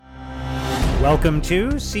Welcome to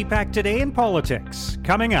CPAC Today in Politics.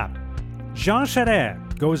 Coming up, Jean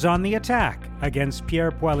Charest goes on the attack against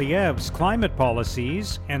Pierre Poilievre's climate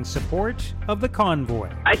policies and support of the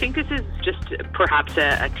convoy. I think this is just perhaps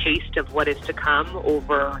a taste of what is to come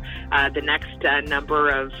over the next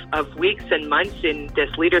number of weeks and months in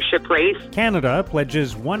this leadership race. Canada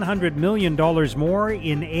pledges $100 million more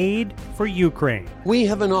in aid for Ukraine. We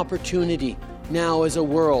have an opportunity now as a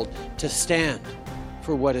world to stand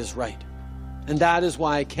for what is right. And that is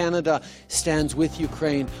why Canada stands with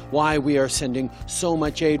Ukraine, why we are sending so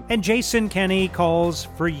much aid. And Jason Kenney calls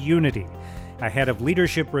for unity ahead of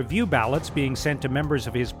leadership review ballots being sent to members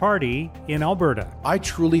of his party in Alberta. I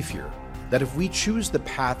truly fear that if we choose the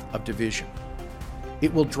path of division,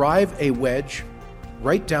 it will drive a wedge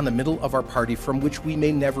right down the middle of our party from which we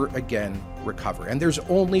may never again recover. And there's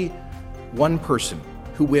only one person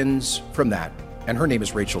who wins from that, and her name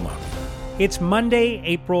is Rachel Notley. It's Monday,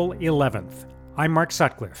 April 11th. I'm Mark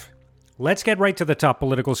Sutcliffe. Let's get right to the top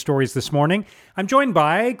political stories this morning. I'm joined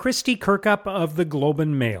by Christy Kirkup of the Globe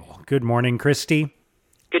and Mail. Good morning, Christy.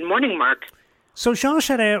 Good morning, Mark. So Jean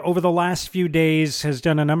Charest, over the last few days, has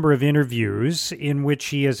done a number of interviews in which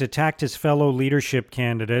he has attacked his fellow leadership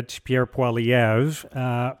candidate, Pierre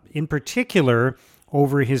Poilievre, in particular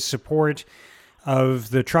over his support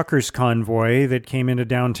of the truckers' convoy that came into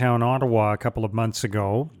downtown Ottawa a couple of months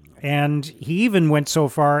ago. And he even went so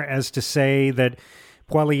far as to say that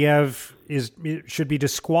Poilievre should be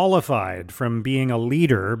disqualified from being a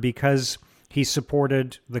leader because he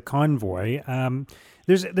supported the convoy.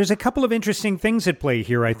 There's a couple of interesting things at play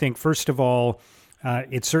here, I think. First of all,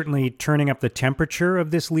 it's certainly turning up the temperature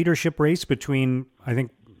of this leadership race between, I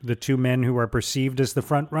think, the two men who are perceived as the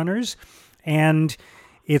front runners. And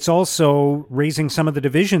it's also raising some of the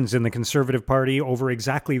divisions in the Conservative Party over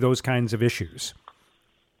exactly those kinds of issues.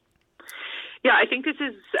 Yeah, I think this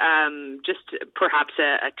is just perhaps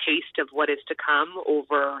a taste of what is to come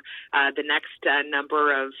over the next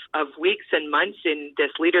number of weeks and months in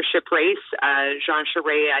this leadership race. Jean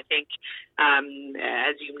Charest, I think,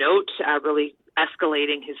 as you note, really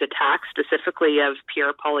escalating his attack specifically of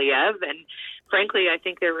Pierre Poilievre. And frankly, I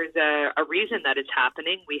think there is a reason that it's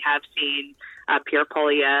happening. We have seen Pierre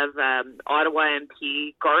Poilievre, Ottawa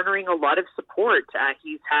MP, garnering a lot of support.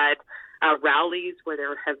 He's had rallies where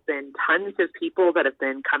there have been tons of people that have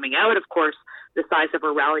been coming out. Of course, the size of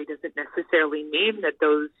a rally doesn't necessarily mean that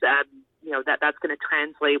those, that's going to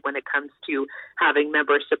translate when it comes to having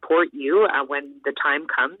members support you when the time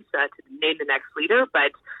comes to name the next leader.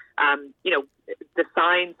 But, the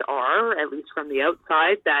signs are, at least from the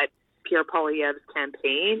outside, that Pierre Poilievre's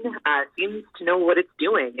campaign seems to know what it's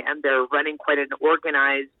doing, and they're running quite an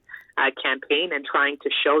organized campaign and trying to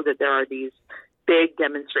show that there are these big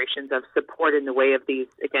demonstrations of support in the way of these,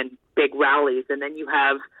 again, big rallies. And then you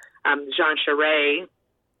have Jean Charest,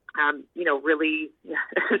 really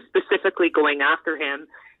specifically going after him,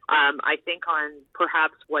 I think, on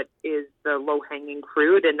perhaps what is the low-hanging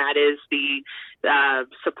fruit, and that is the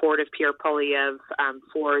support of Pierre Poilievre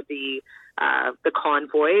for the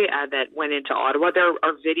convoy that went into Ottawa. There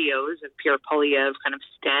are videos of Pierre Poilievre kind of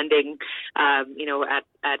standing,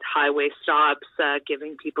 at highway stops,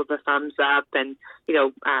 giving people the thumbs up and,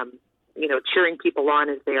 cheering people on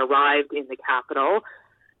as they arrived in the capital.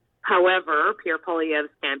 However, Pierre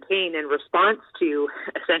Poilievre's campaign, in response to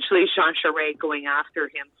essentially Jean Charest going after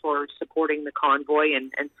him for supporting the convoy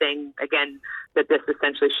and saying, again, that this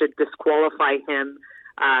essentially should disqualify him,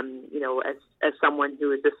 as someone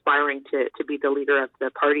who is aspiring to be the leader of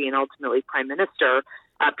the party and ultimately prime minister,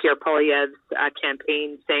 Pierre Poilievre's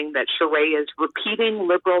campaign saying that Charest is repeating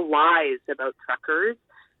liberal lies about truckers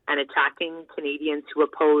and attacking Canadians who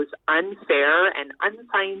oppose unfair and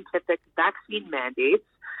unscientific vaccine mandates,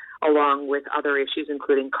 along with other issues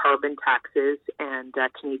including carbon taxes and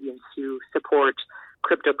Canadians who support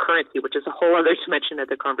cryptocurrency, which is a whole other dimension of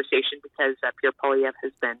the conversation because Pierre Poilievre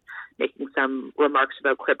has been making some remarks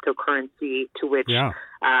about cryptocurrency to which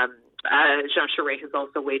Jean Charest has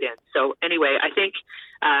also weighed in. So anyway, I think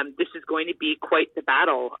this is going to be quite the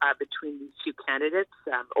battle between these two candidates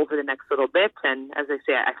over the next little bit. And as I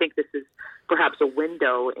say, I think this is perhaps a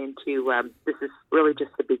window into this is really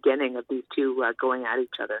just the beginning of these two going at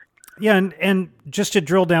each other. Yeah, and just to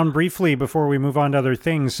drill down briefly before we move on to other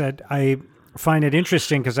things, that I find it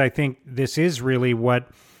interesting because I think this is really what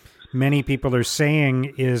many people are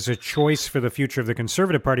saying is a choice for the future of the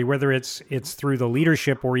Conservative Party, whether it's through the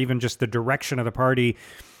leadership or even just the direction of the party,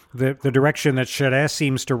 the direction that Charest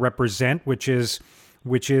seems to represent, which is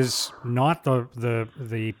not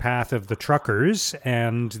the path of the truckers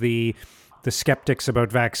and the skeptics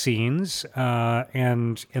about vaccines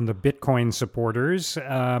and the Bitcoin supporters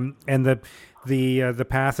and the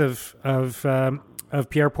path of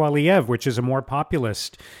Pierre Poilievre, which is a more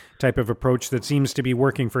populist type of approach that seems to be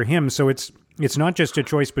working for him. So it's not just a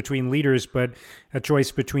choice between leaders, but a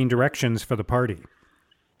choice between directions for the party.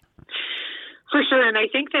 For sure. And I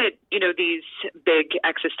think that, these big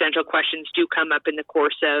existential questions do come up in the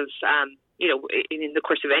course of, in the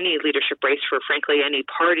course of any leadership race for, frankly, any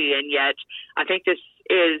party. And yet I think this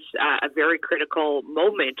is a very critical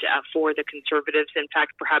moment for the Conservatives. In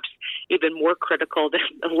fact, perhaps even more critical than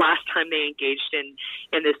the last time they engaged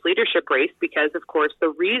in this leadership race, because, of course, the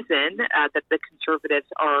reason that the Conservatives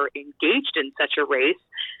are engaged in such a race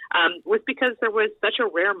was because there was such a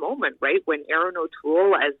rare moment, right, when Erin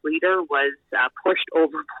O'Toole, as leader, was pushed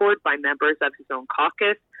overboard by members of his own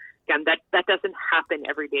caucus. Again, that doesn't happen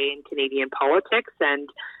every day in Canadian politics. And,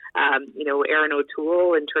 Erin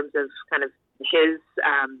O'Toole, in terms of kind of his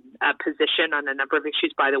position on a number of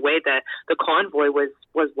issues, by the way, the convoy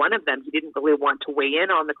was one of them. He didn't really want to weigh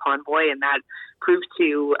in on the convoy, and that proved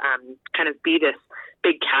to kind of be this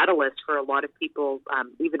big catalyst for a lot of people,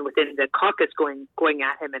 even within the caucus, going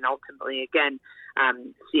at him, and ultimately, again,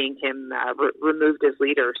 seeing him removed as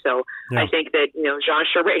leader. So yeah. I think that, Jean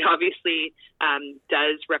Charest obviously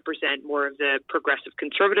does represent more of the progressive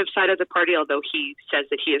conservative side of the party, although he says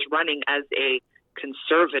that he is running as a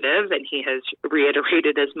conservative, and he has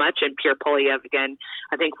reiterated as much. And Pierre Poilievre, again,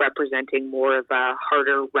 I think representing more of a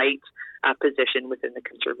harder right position within the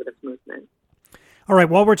conservative movement. All right,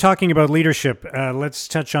 while we're talking about leadership, let's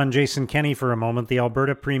touch on Jason Kenney for a moment. The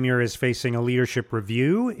Alberta Premier is facing a leadership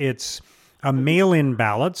review. It's a mail-in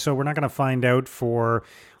ballot, so we're not going to find out for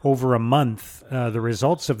over a month the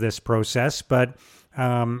results of this process. But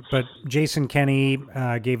Jason Kenney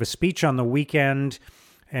gave a speech on the weekend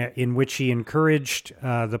in which he encouraged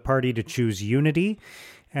the party to choose unity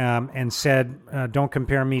and said, don't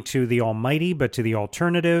compare me to the Almighty, but to the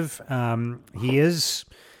alternative. He is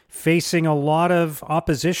facing a lot of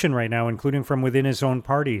opposition right now, including from within his own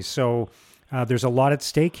party. So there's a lot at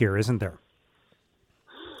stake here, isn't there?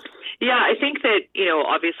 Yeah, I think that,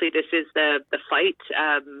 obviously this is the fight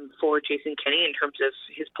for Jason Kenney in terms of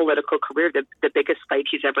his political career, the biggest fight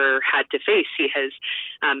he's ever had to face. He has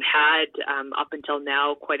had, up until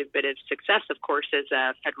now, quite a bit of success, of course, as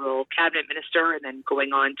a federal cabinet minister, and then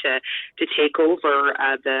going on to take over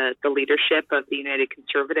the leadership of the United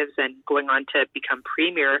Conservatives and going on to become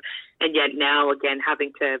premier. And yet now, again,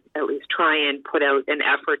 having to at least try and put out an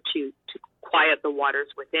effort to quiet the waters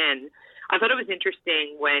within. I thought it was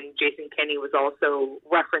interesting when Jason Kenney was also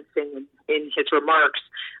referencing in his remarks,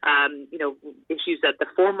 issues that the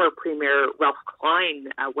former Premier Ralph Klein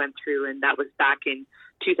went through, and that was back in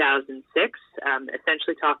 2006,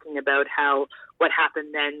 essentially talking about how what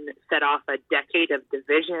happened then set off a decade of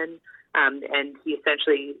division. And he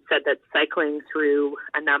essentially said that cycling through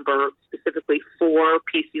a number, specifically 4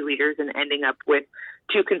 PC leaders, and ending up with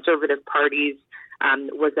 2 Conservative parties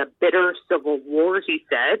was a bitter civil war, he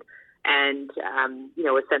said. And,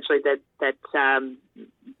 essentially that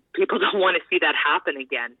people don't want to see that happen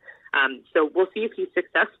again. So we'll see if he's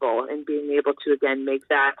successful in being able to, again, make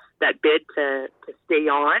that bid to stay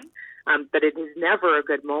on. But it is never a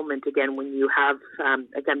good moment, again, when you have,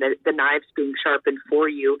 again, the knives being sharpened for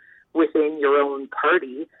you within your own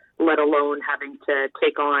party, let alone having to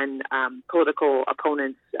take on political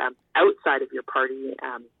opponents outside of your party,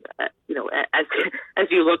 as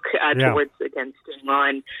you look towards, again, staying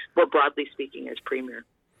on, more broadly speaking, as Premier.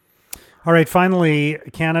 All right, finally,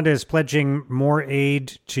 Canada is pledging more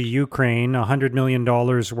aid to Ukraine, $100 million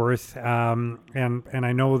worth. And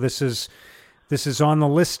I know this is on the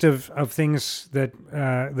list of things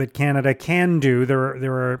that Canada can do.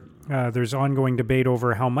 There's ongoing debate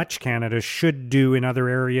over how much Canada should do in other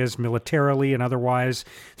areas, militarily and otherwise,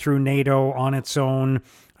 through NATO on its own.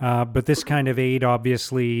 But this kind of aid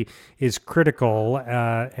obviously is critical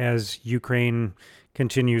as Ukraine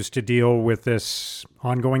continues to deal with this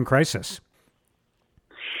ongoing crisis.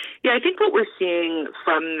 Yeah, I think what we're seeing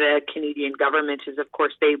from the Canadian government is, of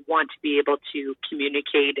course, they want to be able to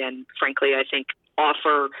communicate and, frankly, I think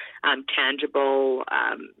offer tangible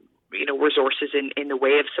resources in the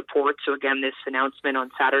way of support. So again, this announcement on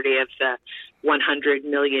Saturday of the 100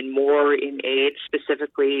 million more in aid,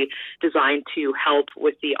 specifically designed to help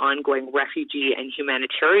with the ongoing refugee and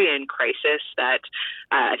humanitarian crisis that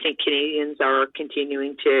I think Canadians are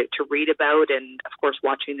continuing to read about, and of course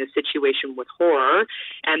watching the situation with horror.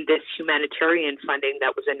 And this humanitarian funding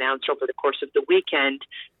that was announced over the course of the weekend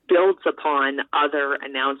builds upon other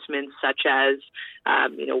announcements, such as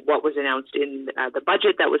what was announced in the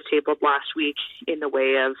budget that was tabled last week in the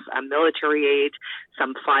way of military aid,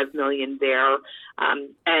 some $5 million there.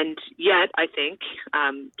 And yet, I think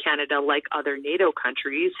Canada, like other NATO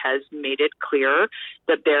countries, has made it clear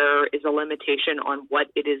that there is a limitation on what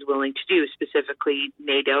it is willing to do. Specifically,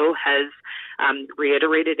 NATO has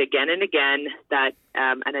reiterated again and again that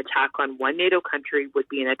an attack on one NATO country would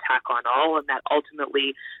be an attack on all, and that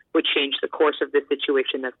ultimately would change the course of the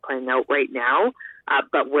situation that's playing out right now.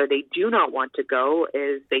 But where they do not want to go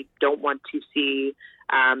is they don't want to see,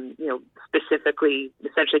 specifically,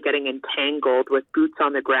 essentially getting entangled with boots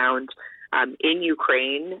on the ground in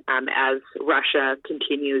Ukraine as Russia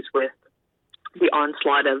continues with the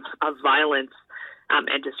onslaught of violence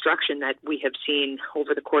and destruction that we have seen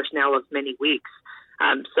over the course now of many weeks.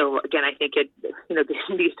 So again, I think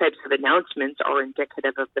these types of announcements are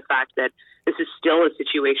indicative of the fact that this is still a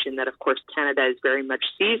situation that, of course, Canada is very much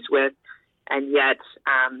seized with, and yet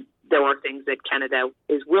there are things that Canada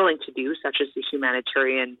is willing to do, such as the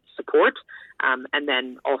humanitarian support, and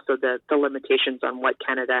then also the limitations on what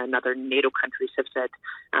Canada and other NATO countries have said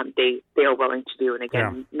they are willing to do, and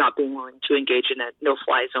again, not being willing to engage in a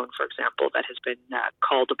no-fly zone, for example, that has been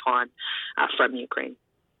called upon from Ukraine.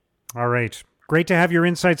 All right. Great to have your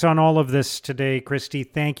insights on all of this today, Christy.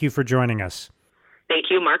 Thank you for joining us. Thank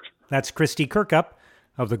you, Mark. That's Christy Kirkup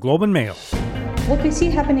of the Globe and Mail. What we see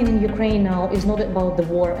happening in Ukraine now is not about the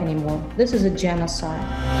war anymore. This is a genocide.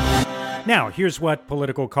 Now, here's what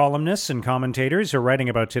political columnists and commentators are writing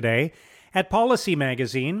about today. At Policy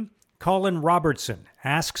Magazine, Colin Robertson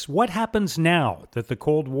asks what happens now that the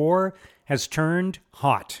Cold War has turned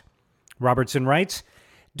hot. Robertson writes,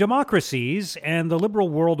 democracies and the liberal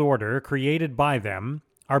world order created by them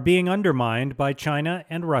are being undermined by China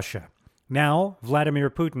and Russia. Now, Vladimir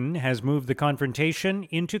Putin has moved the confrontation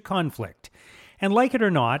into conflict. And like it or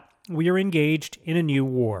not, we are engaged in a new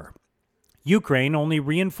war. Ukraine only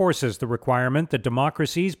reinforces the requirement that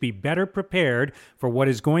democracies be better prepared for what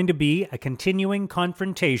is going to be a continuing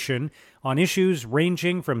confrontation on issues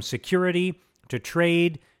ranging from security to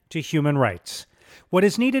trade to human rights. What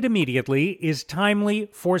is needed immediately is timely,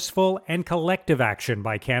 forceful, and collective action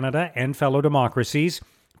by Canada and fellow democracies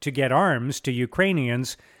to get arms to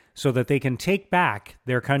Ukrainians so that they can take back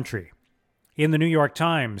their country. In the New York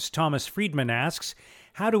Times, Thomas Friedman asks,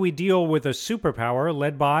 how do we deal with a superpower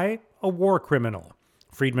led by a war criminal?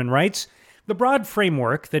 Friedman writes, the broad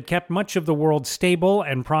framework that kept much of the world stable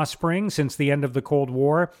and prospering since the end of the Cold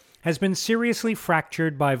War has been seriously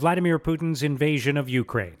fractured by Vladimir Putin's invasion of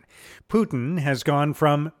Ukraine. Putin has gone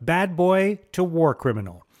from bad boy to war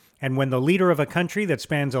criminal. And when the leader of a country that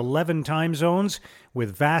spans 11 time zones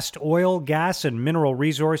with vast oil, gas, and mineral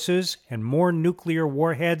resources and more nuclear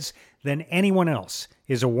warheads than anyone else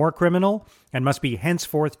is a war criminal and must be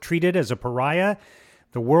henceforth treated as a pariah,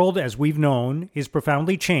 the world as we've known is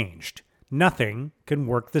profoundly changed. Nothing can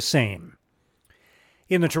work the same.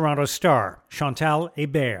 In the Toronto Star, Chantal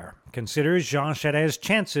Hébert considers Jean Charest's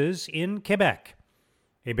chances in Quebec.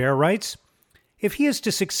 Hébert writes, if he is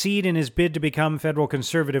to succeed in his bid to become federal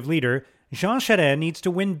Conservative leader, Jean Charest needs to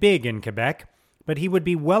win big in Quebec, but he would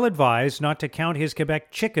be well advised not to count his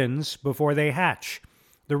Quebec chickens before they hatch.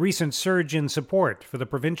 The recent surge in support for the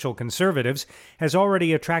provincial Conservatives has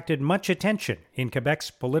already attracted much attention in Quebec's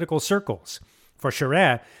political circles. For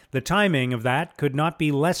Charest, the timing of that could not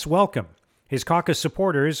be less welcome. His caucus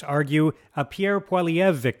supporters argue a Pierre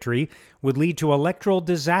Poilievre victory would lead to electoral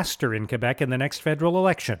disaster in Quebec in the next federal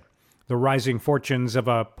election. The rising fortunes of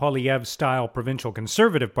a Poilievre-style provincial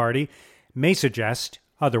Conservative party may suggest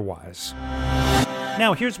otherwise.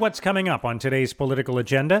 Now, here's what's coming up on today's political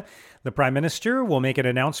agenda. The Prime Minister will make an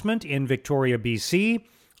announcement in Victoria, BC,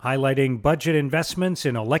 highlighting budget investments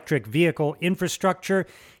in electric vehicle infrastructure.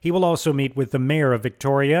 He will also meet with the Mayor of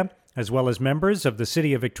Victoria, as well as members of the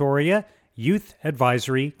City of Victoria Youth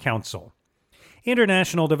Advisory Council.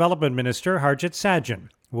 International Development Minister Harjit Sajjan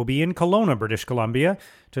will be in Kelowna, British Columbia,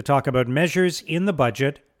 to talk about measures in the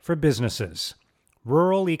budget for businesses.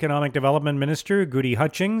 Rural Economic Development Minister Goody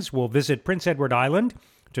Hutchings will visit Prince Edward Island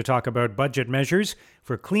to talk about budget measures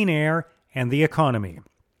for clean air and the economy.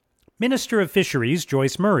 Minister of Fisheries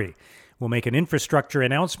Joyce Murray will make an infrastructure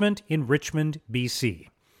announcement in Richmond, BC.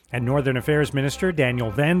 And Northern Affairs Minister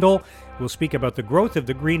Daniel Vandal will speak about the growth of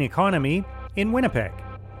the green economy in Winnipeg.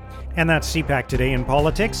 And that's CPAC Today in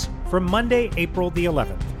Politics for Monday, April the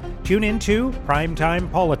 11th. Tune into Primetime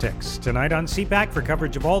Politics tonight on CPAC for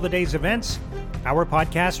coverage of all the day's events. Our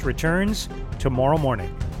podcast returns tomorrow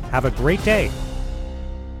morning. Have a great day.